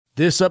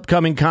This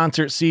upcoming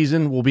concert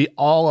season will be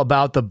all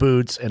about the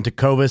boots, and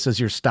Tecovas is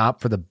your stop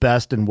for the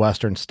best in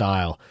Western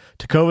style.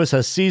 Tecovas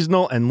has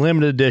seasonal and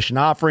limited edition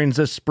offerings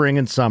this spring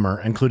and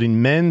summer,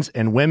 including men's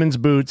and women's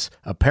boots,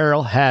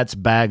 apparel, hats,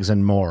 bags,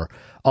 and more.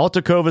 All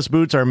Tecovas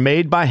boots are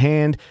made by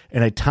hand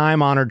in a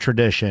time-honored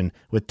tradition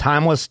with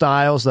timeless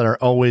styles that are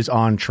always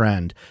on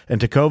trend. And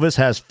Tecovas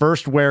has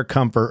first wear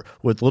comfort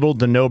with little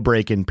to no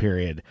break-in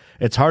period.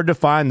 It's hard to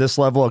find this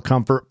level of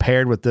comfort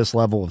paired with this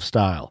level of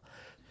style.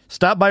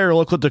 Stop by your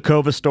local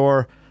Tecovas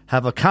store,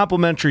 have a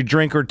complimentary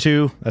drink or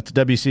two, that's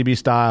WCB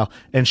style,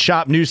 and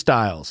shop new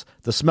styles.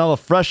 The smell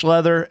of fresh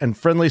leather and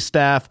friendly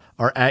staff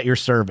are at your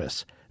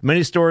service.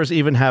 Many stores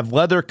even have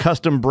leather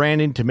custom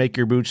branding to make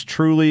your boots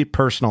truly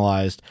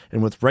personalized.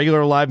 And with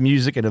regular live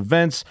music and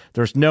events,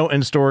 there's no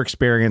in-store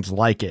experience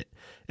like it.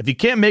 If you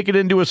can't make it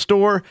into a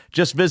store,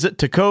 just visit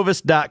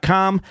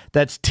tecovas.com.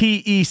 That's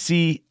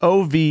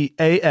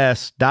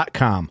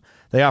TECOVAS.com.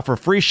 They offer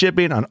free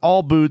shipping on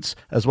all boots,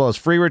 as well as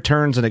free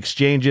returns and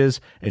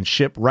exchanges, and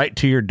ship right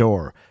to your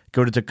door.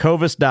 Go to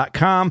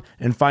tecovas.com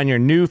and find your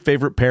new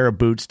favorite pair of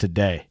boots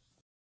today.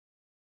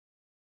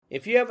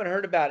 If you haven't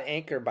heard about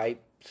Anchor by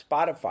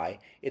Spotify,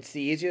 it's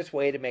the easiest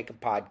way to make a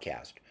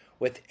podcast.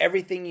 With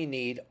everything you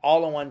need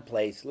all in one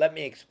place, let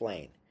me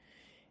explain.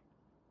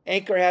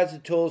 Anchor has the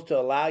tools to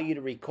allow you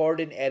to record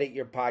and edit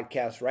your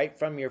podcast right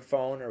from your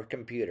phone or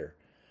computer.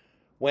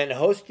 When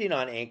hosting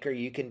on Anchor,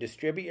 you can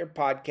distribute your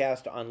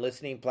podcast on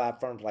listening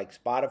platforms like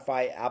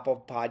Spotify,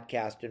 Apple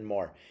Podcast, and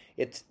more.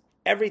 It's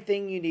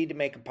everything you need to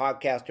make a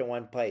podcast in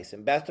one place.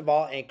 And best of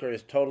all, Anchor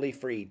is totally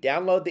free.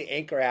 Download the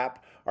Anchor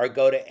app or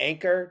go to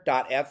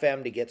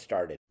anchor.fm to get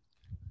started.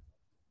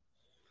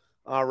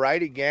 All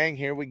righty, gang.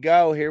 Here we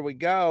go.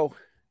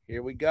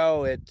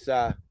 It's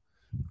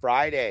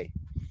Friday.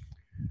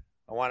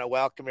 I want to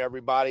welcome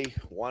everybody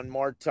one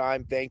more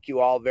time. Thank you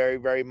all very,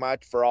 very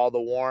much for all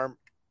the warm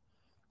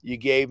you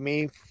gave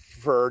me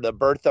for the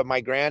birth of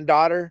my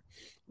granddaughter.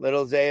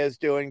 Little Zaya's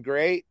doing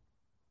great.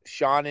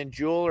 Sean and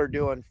Jewel are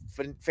doing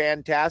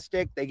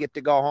fantastic. They get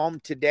to go home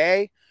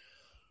today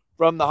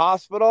from the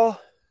hospital.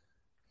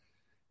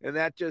 And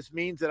that just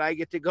means that I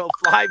get to go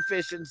fly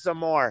fishing some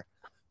more.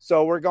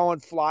 So we're going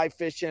fly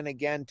fishing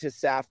again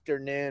this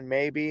afternoon,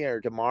 maybe, or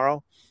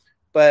tomorrow.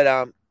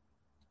 But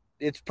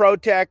it's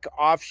Tek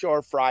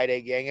Offshore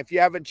Friday, gang. If you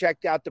haven't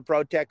checked out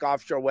the Tek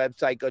Offshore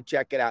website, go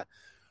check it out.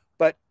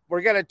 But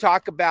we're going to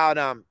talk about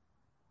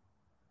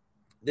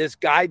this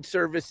guide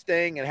service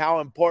thing and how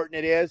important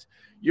it is.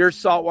 Your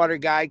saltwater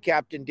guide,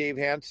 Captain Dave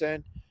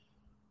Hansen,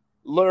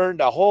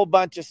 learned a whole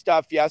bunch of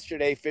stuff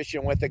yesterday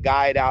fishing with a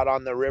guide out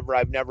on the river.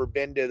 I've never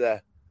been to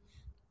the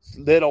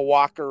Little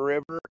Walker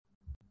River.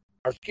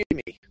 Or excuse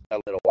me, the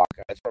Little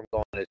Walker. That's where I'm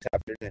going this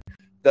afternoon.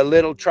 The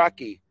Little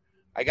Truckee.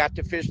 I got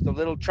to fish the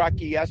Little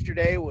Truckee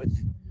yesterday with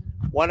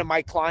one of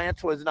my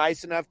clients was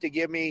nice enough to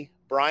give me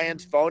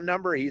Brian's phone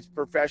number. He's a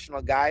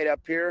professional guide up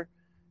here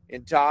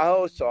in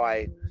Tahoe. So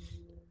I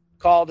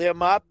called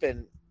him up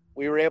and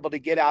we were able to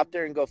get out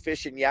there and go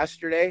fishing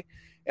yesterday.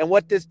 And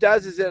what this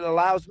does is it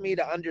allows me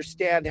to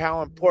understand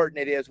how important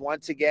it is.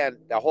 Once again,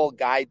 the whole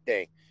guide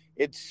thing.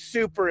 It's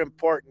super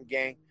important,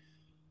 gang.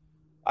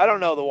 I don't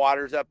know the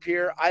waters up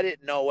here. I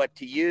didn't know what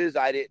to use.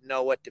 I didn't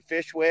know what to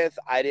fish with.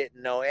 I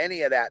didn't know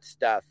any of that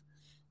stuff.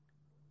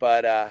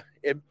 But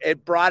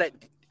it brought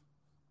it.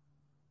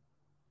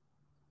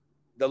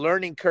 The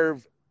learning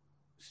curve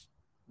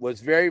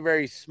was very,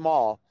 very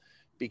small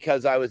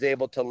because I was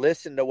able to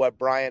listen to what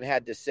Brian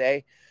had to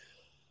say.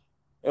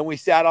 And we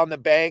sat on the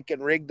bank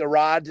and rigged the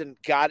rods and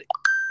got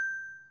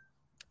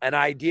an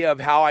idea of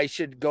how I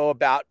should go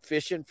about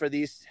fishing for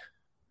these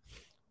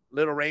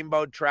little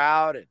rainbow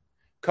trout and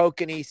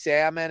kokanee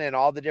salmon and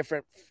all the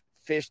different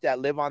fish that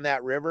live on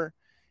that river.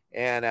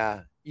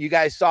 And you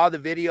guys saw the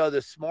video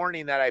this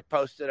morning that I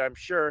posted, I'm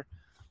sure.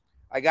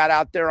 I got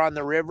out there on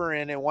the river,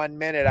 and in 1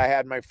 minute, I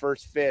had my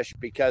first fish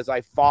because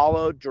I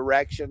followed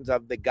directions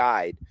of the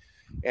guide.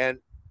 And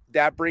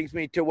that brings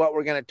me to what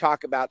we're going to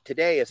talk about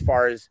today as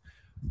far as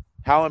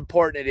how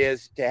important it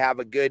is to have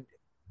a good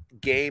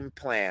game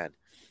plan.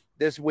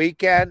 This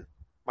weekend,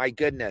 my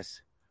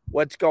goodness,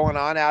 what's going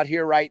on out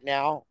here right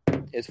now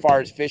as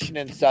far as fishing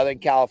in Southern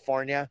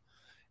California?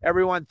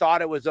 Everyone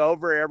thought it was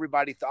over.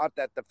 Everybody thought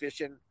that the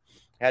fishing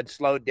had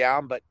slowed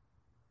down, but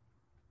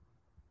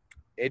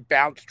it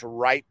bounced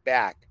right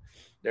back.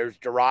 There's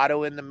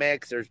Dorado in the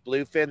mix. There's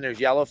bluefin. There's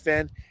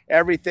yellowfin.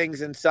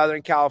 Everything's in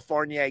Southern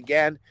California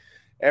again.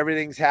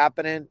 Everything's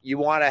happening. You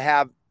want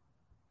to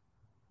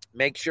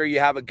make sure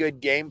you have a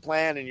good game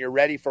plan and you're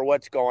ready for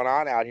what's going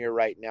on out here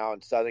right now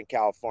in Southern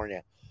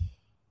California.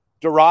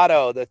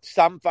 Dorado, the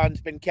Sum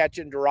Fund's been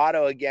catching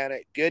Dorado again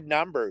at good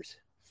numbers.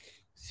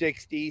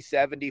 60,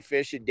 70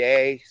 fish a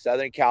day,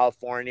 Southern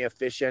California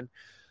fishing.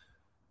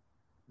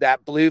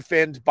 That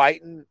bluefin's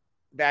biting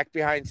back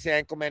behind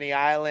San Clemente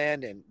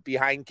Island and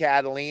behind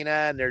Catalina,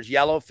 and there's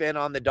yellowfin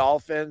on the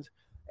dolphins.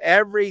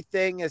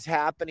 Everything is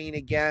happening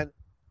again.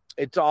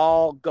 It's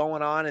all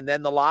going on. And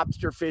then the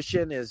lobster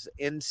fishing is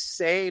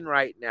insane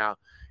right now.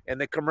 And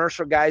the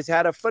commercial guys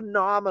had a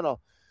phenomenal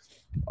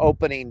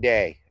opening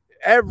day.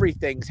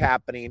 everything's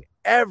happening.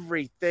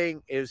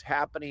 Everything is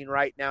happening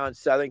right now in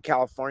Southern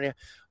California.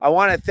 I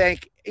want to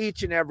thank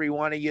each and every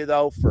one of you,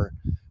 though, for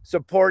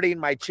supporting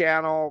my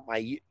channel, my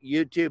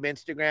YouTube,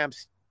 Instagram,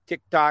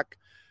 TikTok,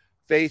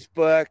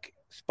 Facebook,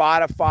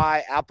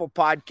 Spotify, Apple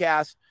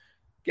Podcasts.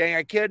 Gang,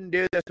 I couldn't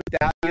do this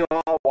without you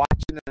all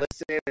watching and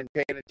listening and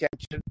paying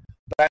attention.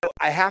 But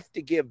I have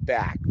to give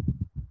back.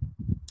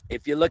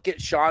 If you look at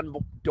Sean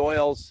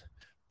Doyle's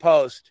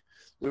post,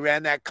 we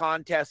ran that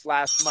contest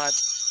last month,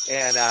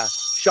 and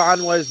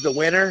Sean was the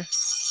winner.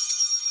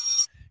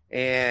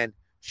 And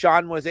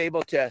Sean was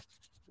able to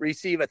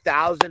receive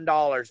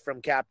 $1,000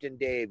 from Captain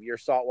Dave, your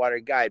saltwater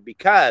guide,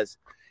 because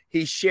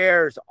he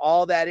shares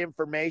all that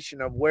information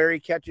of where he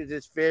catches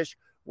his fish,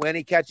 when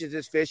he catches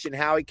his fish, and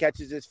how he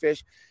catches his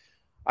fish.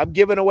 I'm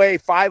giving away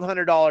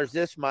 $500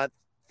 this month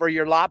for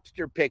your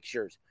lobster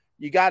pictures.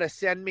 You got to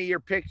send me your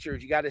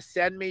pictures. You got to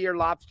send me your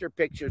lobster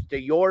pictures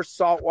to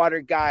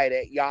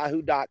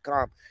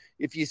yoursaltwaterguide@yahoo.com.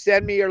 If you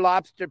send me your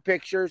lobster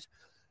pictures,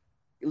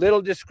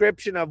 little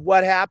description of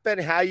what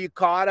happened, how you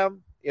caught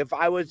them, if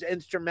I was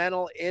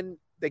instrumental in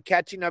the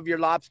catching of your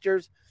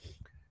lobsters,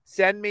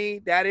 send me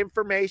that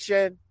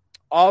information.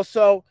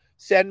 Also,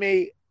 send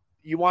me,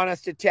 you want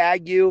us to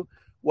tag you,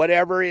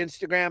 whatever,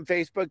 Instagram,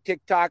 Facebook,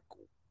 TikTok,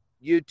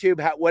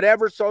 YouTube,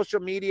 whatever social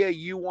media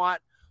you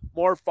want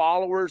more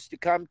followers to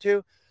come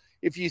to.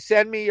 If you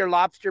send me your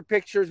lobster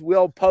pictures,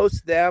 we'll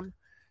post them,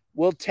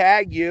 we'll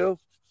tag you,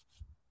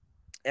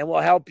 and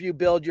we'll help you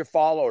build your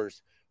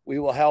followers. We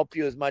will help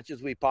you as much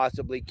as we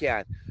possibly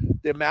can.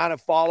 The amount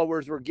of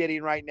followers we're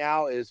getting right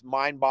now is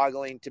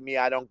mind-boggling to me.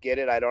 I don't get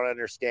it. I don't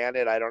understand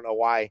it. I don't know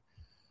why.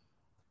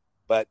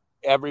 But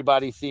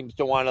everybody seems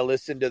to want to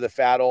listen to the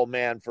fat old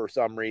man for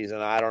some reason.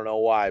 I don't know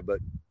why. But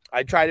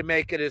I try to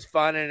make it as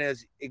fun and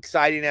as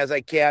exciting as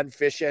I can,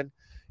 fishing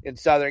in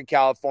Southern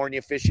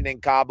California, fishing in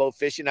Cabo,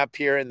 fishing up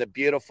here in the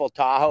beautiful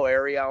Tahoe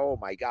area. Oh,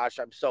 my gosh,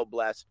 I'm so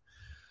blessed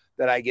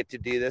that I get to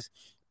do this.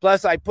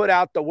 Plus, I put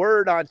out the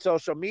word on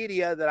social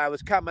media that I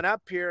was coming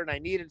up here and I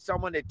needed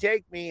someone to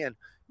take me, and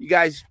you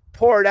guys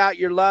poured out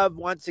your love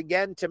once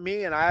again to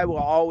me, and I will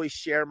always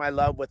share my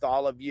love with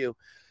all of you.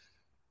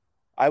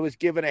 I was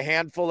given a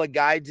handful of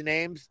guides'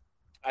 names.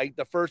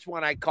 The first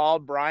one I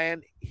called,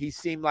 Brian, he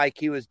seemed like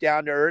he was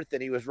down to earth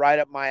and he was right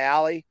up my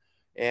alley,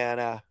 and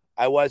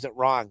I wasn't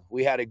wrong.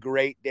 We had a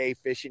great day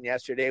fishing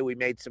yesterday. We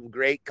made some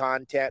great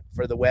content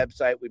for the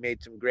website. We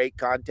made some great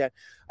content.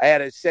 I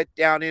had a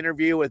sit-down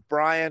interview with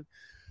Brian.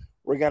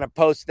 We're going to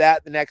post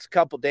that the next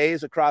couple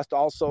days across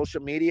all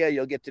social media.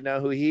 You'll get to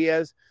know who he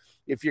is.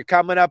 If you're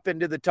coming up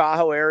into the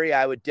Tahoe area,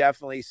 I would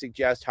definitely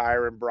suggest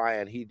hiring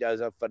Brian. He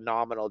does a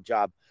phenomenal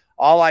job.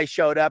 All I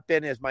showed up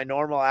in is my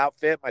normal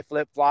outfit, my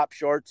flip-flop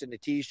shorts and a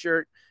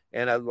T-shirt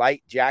and a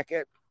light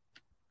jacket.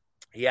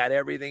 He had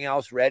everything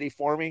else ready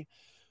for me.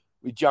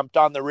 We jumped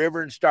on the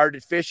river and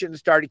started fishing,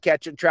 started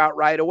catching trout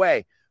right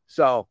away.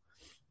 So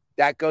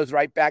that goes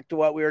right back to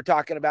what we were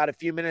talking about a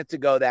few minutes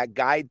ago, that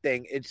guide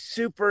thing. It's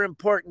super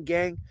important,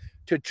 gang,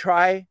 to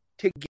try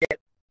to get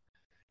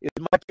as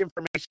much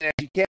information as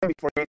you can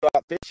before you go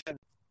out fishing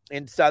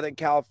in Southern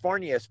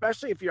California,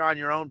 especially if you're on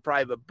your own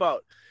private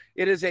boat.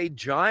 It is a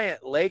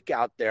giant lake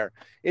out there.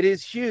 It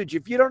is huge.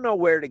 If you don't know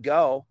where to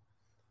go,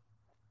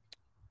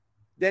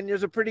 then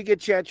there's a pretty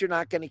good chance you're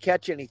not going to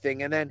catch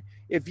anything. And then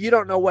if you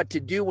don't know what to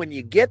do when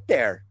you get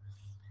there,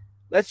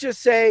 let's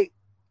just say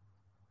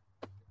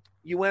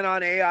you went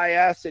on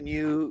AIS and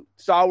you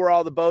saw where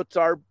all the boats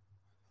are.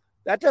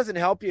 That doesn't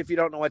help you if you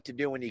don't know what to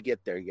do when you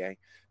get there, gang.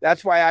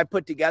 That's why I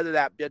put together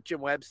that bitchin'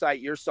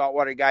 website,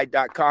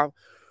 yoursaltwaterguide.com,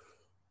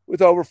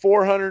 with over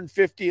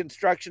 450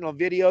 instructional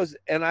videos.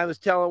 And I was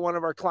telling one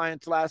of our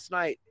clients last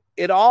night,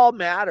 it all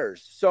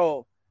matters.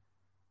 So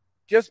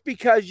just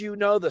because you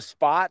know the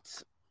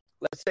spots,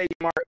 let's say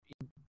you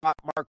bought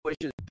Mark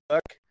Wish's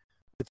book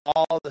with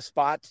all the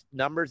spots,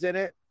 numbers in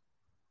it.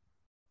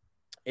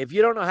 If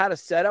you don't know how to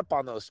set up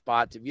on those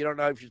spots, if you don't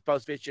know if you're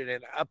supposed to fish in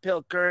an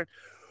uphill current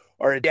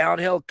or a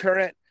downhill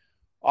current,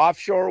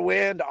 offshore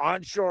wind,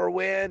 onshore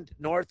wind,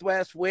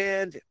 northwest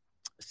wind,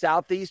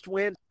 southeast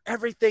wind,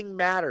 everything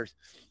matters.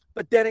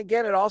 But then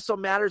again, it also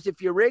matters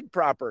if you rig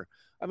proper.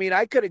 I mean,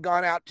 I could have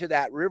gone out to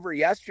that river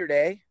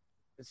yesterday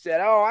and said,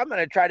 oh, I'm going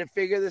to try to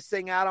figure this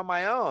thing out on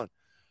my own.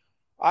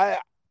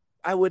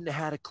 I wouldn't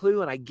have had a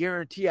clue, and I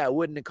guarantee I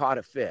wouldn't have caught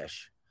a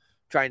fish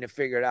trying to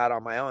figure it out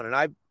on my own. And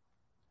I've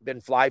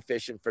been fly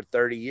fishing for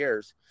 30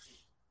 years,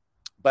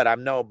 but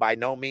I'm by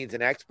no means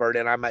an expert,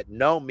 and I'm at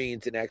no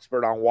means an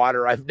expert on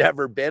water I've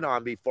never been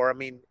on before. I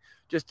mean,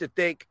 just to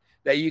think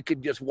that you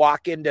could just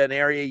walk into an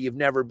area you've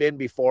never been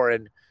before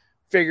and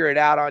figure it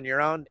out on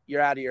your own,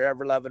 you're out of your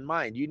ever-loving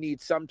mind. You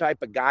need some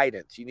type of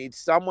guidance. You need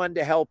someone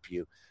to help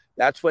you.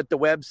 That's what the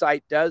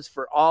website does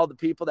for all the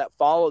people that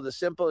follow the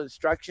simple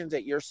instructions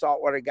at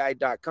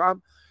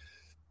yoursaltwaterguide.com.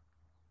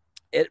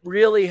 It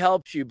really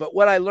helps you. But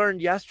what I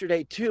learned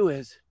yesterday too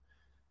is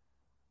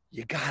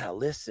you got to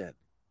listen.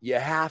 You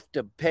have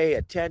to pay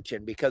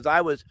attention, because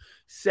I was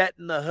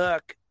setting the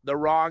hook the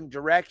wrong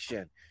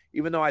direction.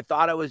 Even though I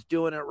thought I was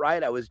doing it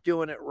right, I was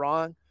doing it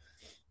wrong.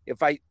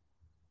 If I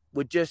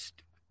would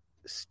just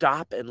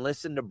stop and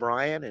listen to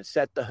Brian and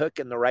set the hook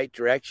in the right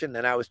direction,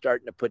 then I was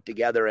starting to put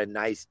together a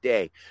nice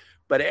day.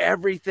 But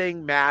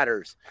everything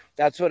matters.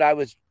 That's what I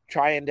was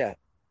trying to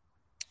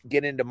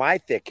get into my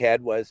thick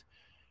head, was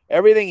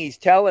everything he's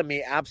telling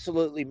me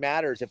absolutely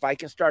matters. If I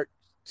can start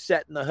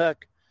setting the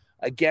hook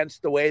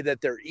against the way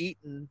that they're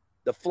eating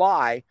the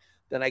fly,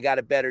 then I got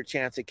a better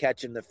chance of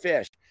catching the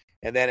fish.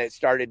 And then it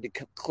started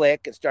to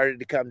click. It started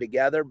to come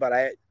together. But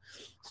I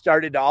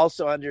started to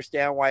also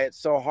understand why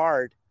it's so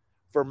hard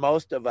for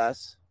most of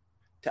us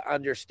to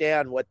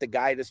understand what the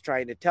guide is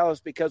trying to tell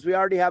us, because we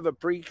already have a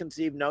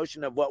preconceived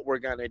notion of what we're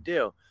going to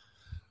do.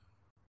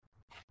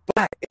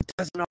 But it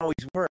doesn't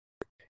always work.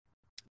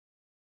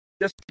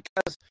 Just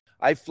because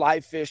I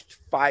fly fished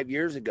 5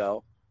 years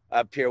ago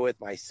up here with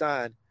my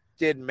son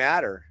didn't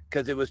matter,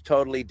 because it was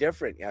totally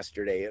different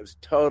yesterday. It was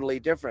totally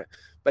different.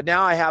 But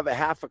now I have a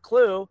half a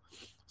clue,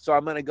 so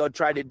I'm going to go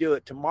try to do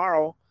it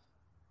tomorrow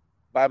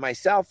by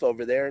myself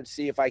over there and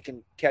see if I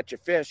can catch a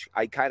fish.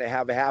 I kind of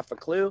have a half a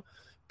clue.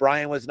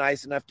 Brian was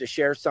nice enough to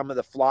share some of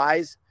the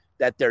flies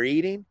that they're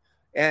eating.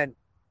 And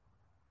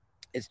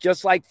it's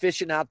just like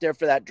fishing out there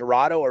for that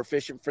Dorado, or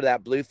fishing for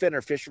that bluefin,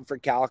 or fishing for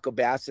calico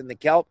bass in the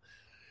kelp.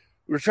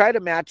 We're trying to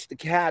match the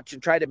catch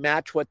and try to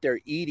match what they're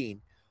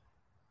eating,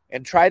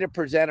 and try to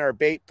present our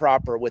bait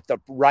proper with the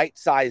right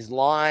size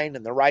line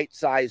and the right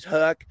size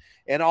hook.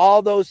 And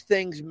all those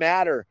things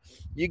matter.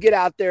 You get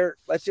out there,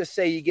 let's just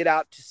say you get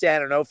out to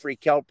San Onofre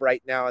kelp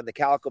right now and the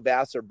calico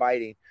bass are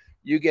biting.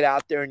 You get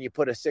out there and you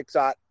put a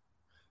 6/0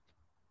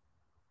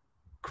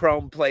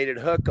 chrome plated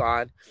hook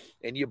on,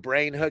 and you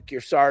brain hook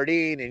your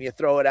sardine and you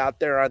throw it out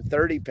there on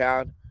 30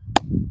 pound.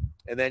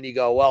 And then you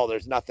go, well,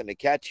 there's nothing to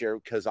catch here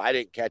because I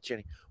didn't catch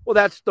any. Well,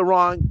 that's the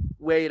wrong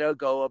way to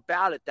go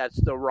about it.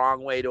 That's the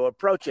wrong way to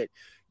approach it.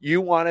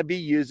 You want to be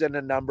using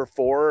a number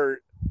 2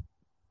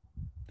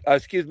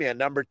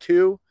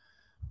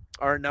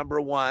 or a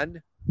number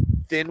 1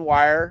 thin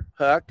wire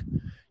hook.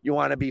 You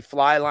want to be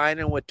fly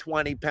lining with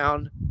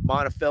 20-pound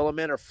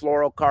monofilament or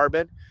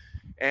fluorocarbon.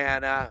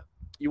 And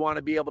you want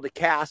to be able to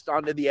cast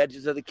onto the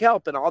edges of the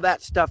kelp, and all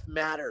that stuff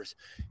matters.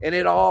 And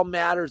it all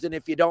matters. And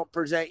if you don't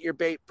present your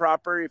bait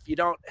proper, if you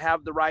don't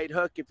have the right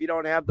hook, if you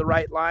don't have the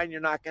right line, you're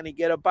not going to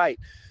get a bite.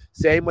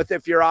 Same with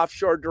if you're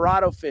offshore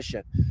Dorado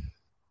fishing.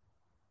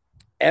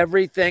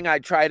 Everything I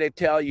try to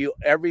tell you,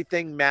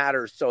 everything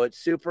matters. So it's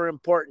super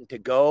important to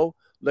go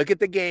look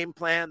at the game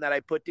plan that I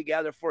put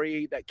together for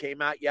you that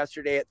came out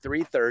yesterday at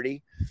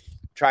 3:30.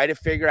 Try to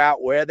figure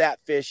out where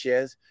that fish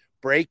is.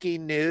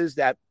 Breaking news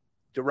that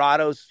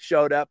Dorados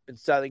showed up in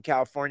Southern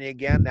California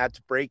again. That's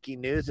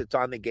breaking news. It's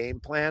on the game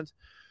plans.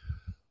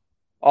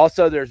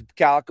 Also, there's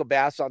calico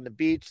bass on the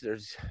beach.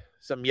 There's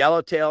some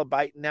yellowtail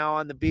biting now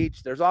on the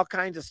beach. There's all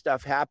kinds of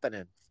stuff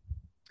happening.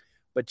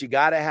 But you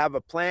got to have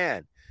a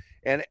plan.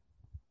 And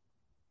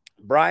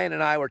Brian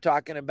and I were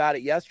talking about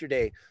it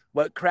yesterday.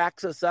 What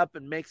cracks us up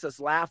and makes us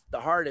laugh the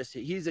hardest,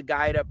 he's a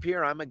guide up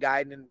here, I'm a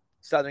guide in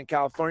Southern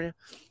California,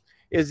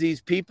 is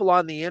these people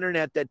on the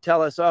internet that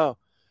tell us, oh,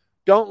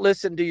 don't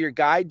listen to your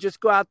guide. Just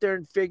go out there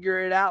and figure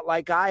it out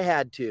like I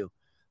had to.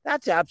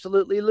 That's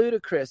absolutely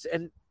ludicrous.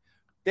 And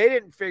they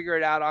didn't figure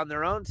it out on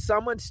their own.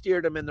 Someone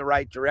steered them in the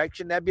right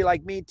direction. That'd be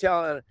like me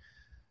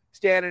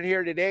standing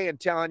here today and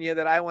telling you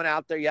that I went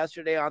out there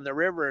yesterday on the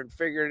river and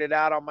figured it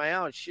out on my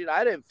own. Shit,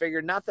 I didn't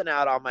figure nothing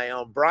out on my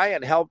own.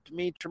 Brian helped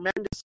me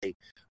tremendously.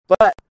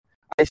 But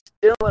I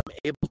still am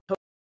able to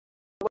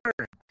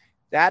learn.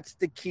 That's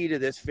the key to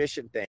this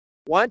fishing thing.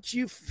 Once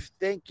you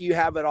think you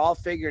have it all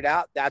figured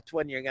out, that's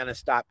when you're going to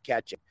stop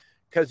catching,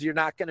 because you're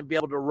not going to be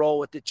able to roll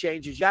with the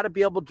changes. You got to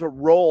be able to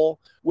roll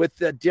with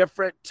the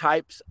different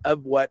types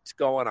of what's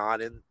going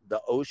on in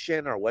the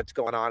ocean or what's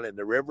going on in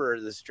the river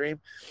or the stream.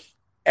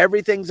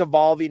 Everything's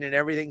evolving and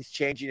everything's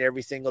changing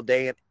every single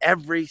day, and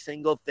every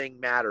single thing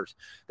matters.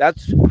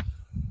 That's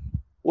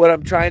what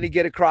I'm trying to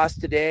get across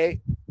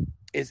today,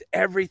 is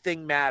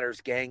everything matters,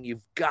 gang.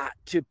 You've got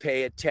to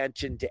pay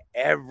attention to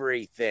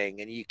everything,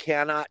 and you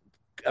cannot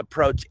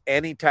approach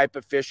any type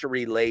of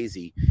fishery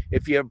lazy.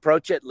 If you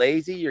approach it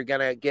lazy, you're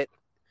going to get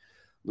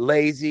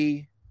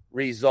lazy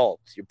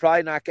results. You're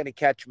probably not going to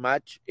catch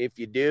much. If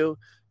you do,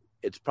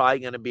 it's probably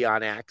going to be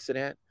on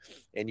accident,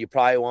 and you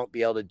probably won't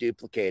be able to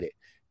duplicate it.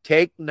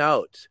 Take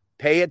notes,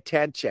 pay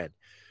attention,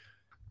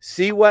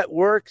 see what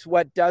works,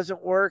 what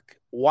doesn't work.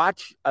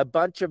 Watch a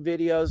bunch of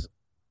videos.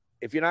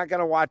 If you're not going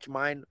to watch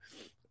mine,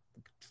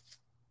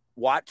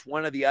 watch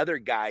one of the other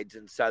guides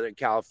in Southern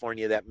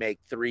California that make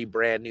 3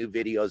 brand new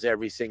videos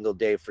every single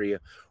day for you.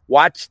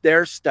 Watch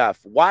their stuff.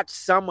 Watch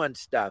someone's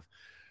stuff.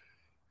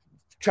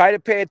 Try to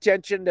pay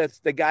attention to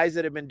the guys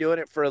that have been doing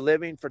it for a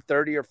living for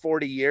 30 or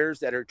 40 years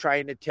that are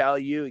trying to tell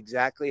you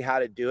exactly how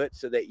to do it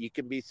so that you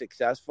can be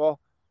successful.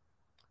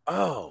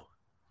 Oh,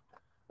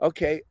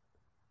 okay.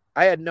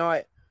 I'm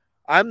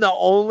the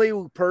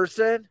only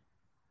person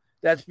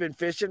that's been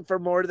fishing for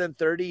more than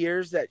 30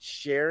 years that's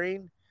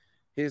sharing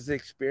his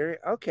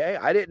experience. Okay,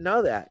 I didn't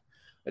know that.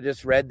 I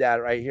just read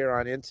that right here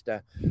on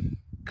Insta.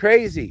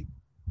 Crazy.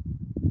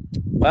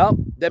 Well,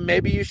 then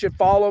maybe you should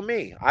follow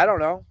me. I don't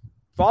know.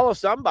 follow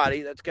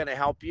somebody that's going to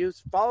help you.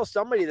 Follow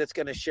somebody that's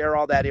going to share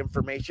all that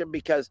information,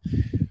 because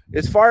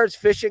as far as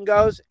fishing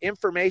goes,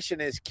 information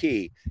is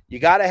key. You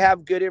got to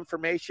have good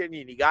information,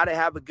 and you got to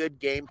have a good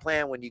game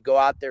plan when you go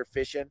out there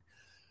fishing.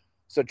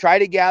 So try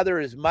to gather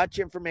as much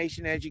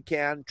information as you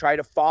can. Try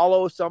to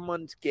follow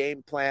someone's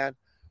game plan.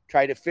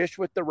 Try to fish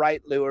with the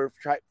right lure,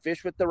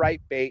 fish with the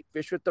right bait,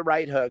 fish with the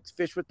right hooks,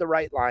 fish with the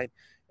right line.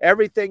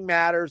 Everything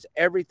matters.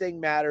 Everything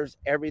matters.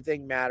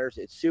 Everything matters.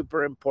 It's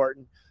super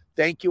important.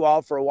 Thank you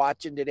all for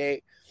watching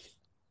today.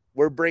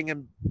 We're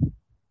bringing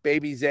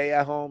baby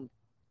Zaya home.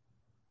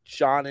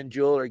 Sean and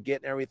Jewel are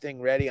getting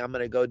everything ready. I'm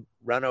going to go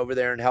run over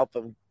there and help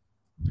them.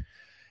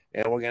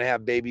 And we're going to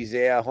have baby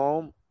Zaya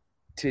home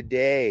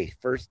today,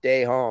 first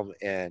day home.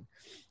 And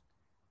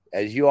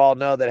as you all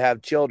know that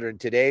have children,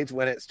 today's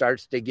when it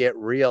starts to get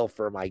real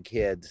for my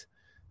kids.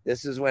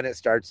 This is when it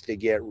starts to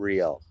get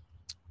real.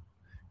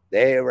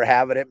 They were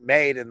having it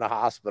made in the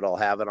hospital,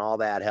 having all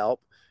that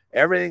help.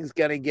 Everything's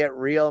going to get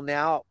real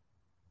now.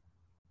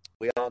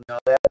 We all know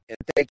that. And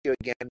thank you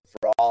again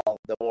for all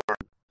the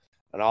warmth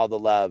and all the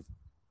love.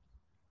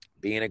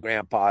 Being a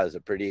grandpa is a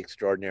pretty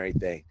extraordinary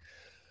thing.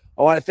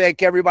 I want to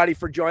thank everybody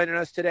for joining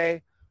us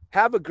today.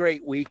 Have a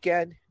great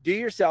weekend. Do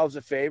yourselves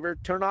a favor.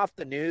 Turn off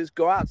the news.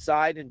 Go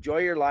outside. Enjoy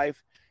your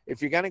life.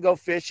 If you're going to go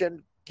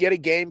fishing, get a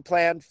game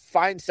plan.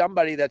 Find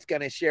somebody that's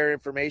going to share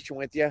information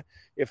with you.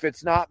 If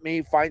it's not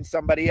me, find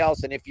somebody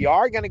else. And if you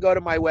are going to go to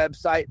my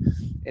website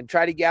and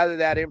try to gather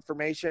that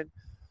information,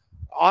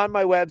 on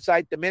my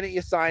website, the minute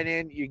you sign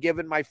in, you're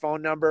given my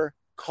phone number.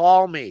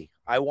 Call me.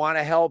 I want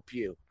to help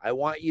you. I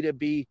want you to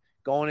be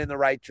going in the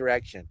right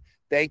direction.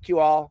 Thank you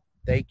all.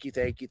 Thank you,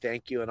 thank you,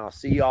 thank you. And I'll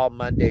see you all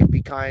Monday.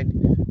 Be kind.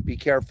 Be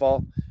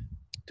careful.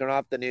 Turn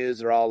off the news.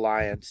 They're all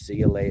lying. See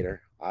you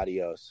later.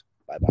 Adios.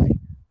 Bye-bye.